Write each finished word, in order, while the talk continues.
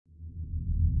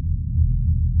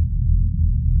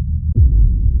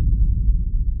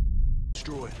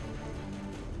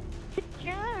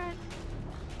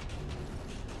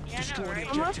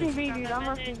I'm rushing B, dude. I'm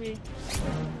rushing B.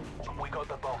 We got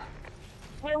the bomb.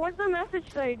 Wait, what's the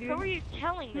message say, dude? Who are you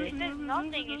telling me? It says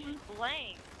nothing, it's just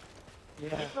blank.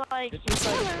 Yeah. It's like, It's just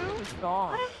like hello. it's a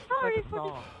song. I'm It's sorry like a for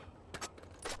song.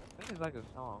 I think it's like a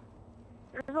song.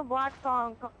 There's a black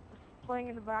song playing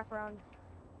in the background.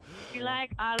 you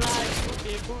like, I like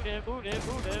booty, booty, booty,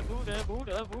 booty, booty,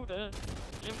 booty, booty.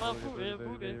 In my booty,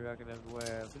 booty. Rockin'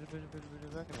 everywhere. Booty,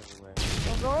 rockin' everywhere.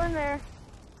 Don't go in there.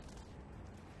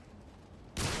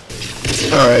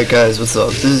 Alright guys, what's up?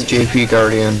 This is JP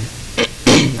Guardian.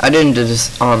 I didn't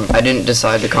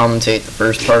decide to commentate the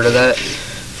first part of that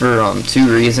for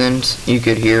two reasons. You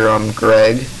could hear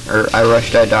Greg, or I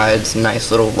Rushed I Died's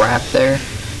nice little rap there,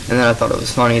 and then I thought it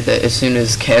was funny that as soon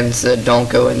as Ken said don't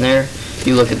go in there,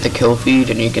 you look at the kill feed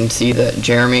and you can see that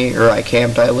Jeremy, or I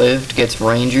Camped I Lived, gets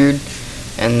rangered,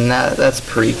 and that's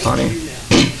pretty funny.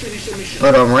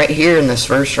 But right here in this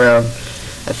first round,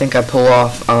 I think I pull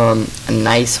off a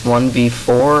nice 1v4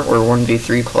 or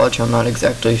 1v3 clutch. I'm not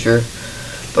exactly sure,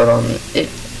 but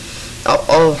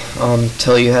I'll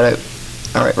tell you how to.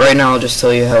 All right, right now I'll just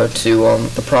tell you how to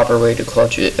the proper way to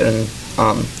clutch it in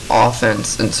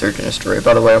offense in Search and Destroy.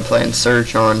 By the way, I'm playing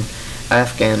Search on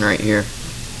Afghan right here.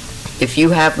 If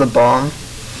you have the bomb,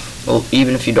 well,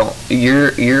 even if you don't,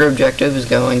 your objective is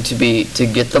going to be to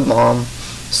get the bomb,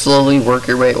 slowly work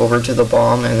your way over to the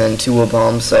bomb, and then to a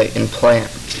bomb site and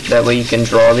plant. That way you can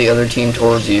draw the other team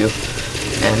towards you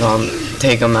and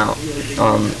take them out.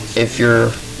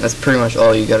 That's pretty much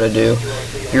all you gotta do.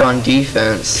 If you're on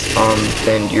defense,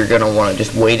 then you're gonna want to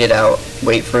just wait it out,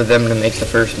 wait for them to make the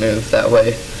first move. That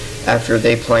way, after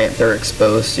they plant, they're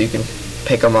exposed, so you can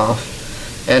pick them off.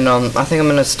 And I think I'm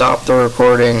gonna stop the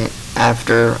recording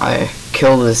after I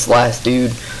kill this last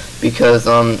dude, because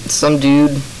some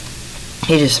dude,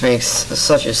 he just makes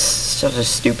such a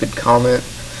stupid comment,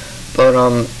 but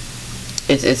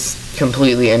it's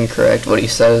completely incorrect what he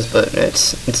says, but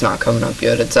it's not coming up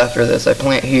yet. It's after this. I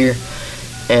plant here,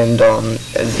 and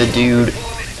the dude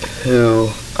who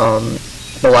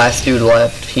the last dude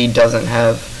left, he doesn't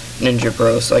have Ninja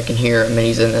Bro, so I can hear him, and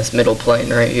he's in this middle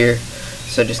plane right here.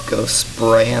 So just go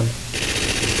spray him.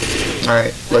 All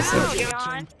right, listen.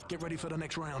 Get ready for the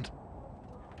next round.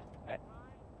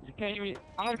 You can't even.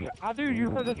 I do you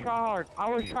for the tryhard. I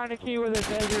was trying to kill with a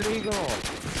Desert Eagle.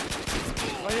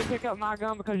 Why did you pick up my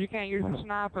gun because you can't use a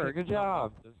sniper? Good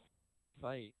job. Just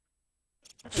fight.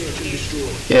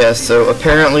 Yeah, so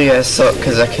apparently I suck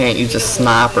because I can't use a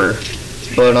sniper.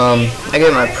 But I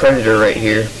get my Predator right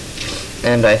here.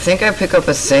 And I think I pick up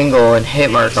a single and hit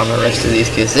mark on the rest of these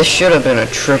kids. This should have been a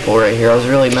triple right here. I was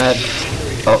really mad.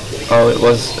 Oh, it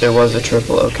was a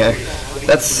triple. Okay,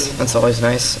 that's always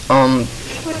nice.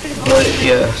 But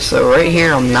yeah, so right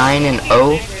here I'm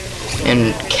 9-0,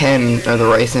 and Ken, or the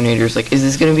Ricinator's like, is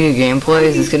this gonna be a gameplay?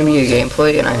 Is this gonna be a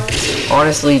gameplay? And I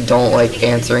honestly don't like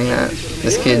answering that.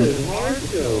 This kid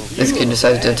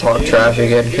decided to talk trash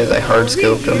again because I hard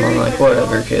scoped him. I'm like,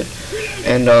 whatever, kid.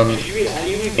 And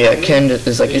yeah, Ken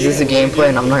is like, is this a gameplay?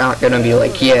 And I'm not gonna be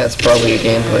like, yeah, it's probably a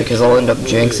gameplay, because I'll end up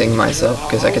jinxing myself,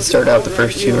 because I could start out the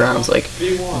first 2 rounds like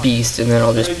beast, and then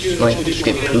I'll just like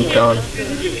get pooped on.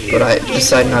 But I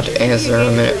decided not to answer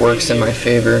him, and it works in my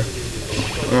favor.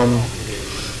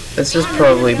 This is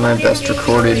probably my best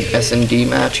recorded SnD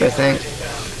match, I think,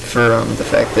 for the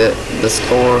fact that the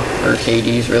score, or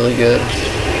KD, is really good.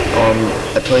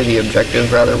 I play the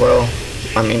objective rather well.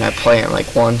 I mean, I play it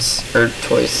like once or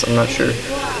twice, I'm not sure.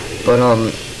 But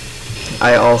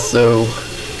I also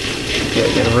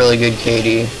get a really good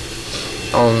KD.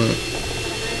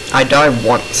 I died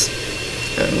once,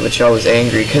 which I was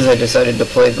angry because I decided to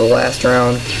play the last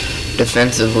round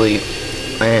defensively,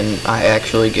 and I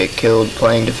actually get killed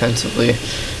playing defensively,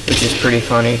 which is pretty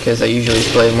funny because I usually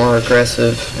play more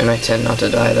aggressive and I tend not to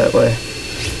die that way.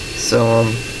 So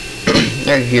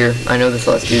right here, I know this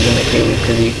last dude's in the cave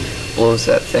because he blows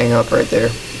that thing up right there.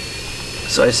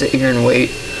 So I sit here and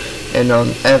wait, and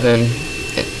Evan,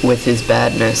 with his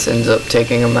badness, ends up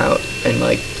taking him out in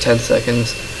like 10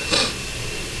 seconds.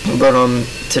 But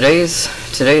today's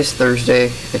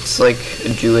Thursday. It's like a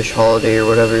Jewish holiday or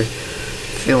whatever.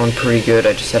 Feeling pretty good.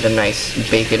 I just had a nice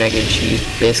bacon, egg, and cheese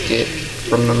biscuit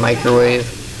from the microwave.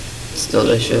 It's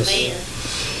delicious.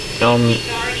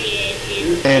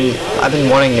 And I've been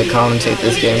wanting to commentate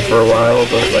this game for a while,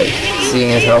 but like,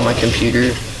 seeing as how my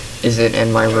computer isn't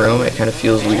in my room, it kind of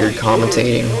feels weird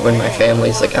commentating when my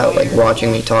family's like out like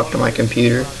watching me talk to my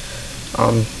computer.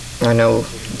 I know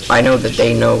that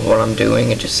they know what I'm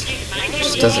doing. It just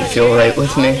doesn't feel right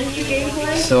with me.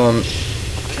 So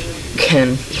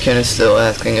Ken is still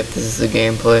asking if this is a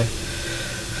gameplay.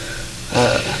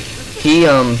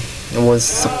 was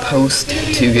supposed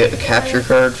to get a capture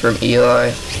card from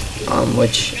Eli,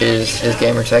 which is his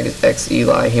gamer tag is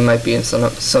XEli. He might be in some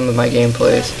of my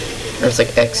gameplays, or it's like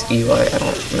XEli. I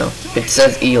don't know. It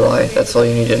says Eli. That's all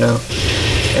you need to know.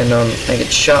 And I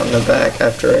get shot in the back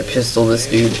after I pistol this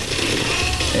dude.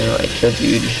 And like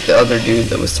the other dude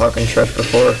that was talking trash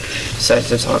before decides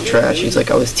to talk trash. He's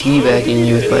like, I was teabagging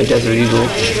you with my Desert Eagle.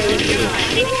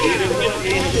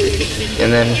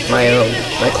 And then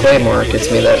my Claymore gets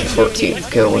me that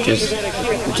 14th kill, which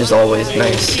is always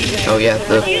nice. Oh yeah,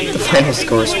 the final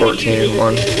score is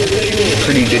 14-1.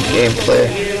 Pretty good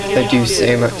gameplay, I do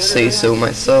say so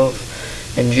myself.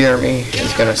 And Jeremy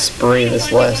is gonna spray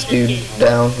this last dude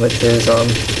down with his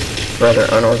rather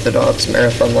unorthodox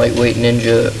Marathon Lightweight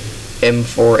Ninja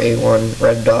M4A1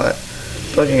 red dot.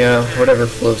 But you know, whatever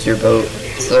floats your boat.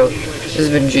 So this has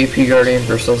been JP Guardian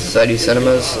for Soul Society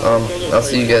Cinemas. I'll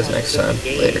see you guys next time.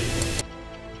 Later.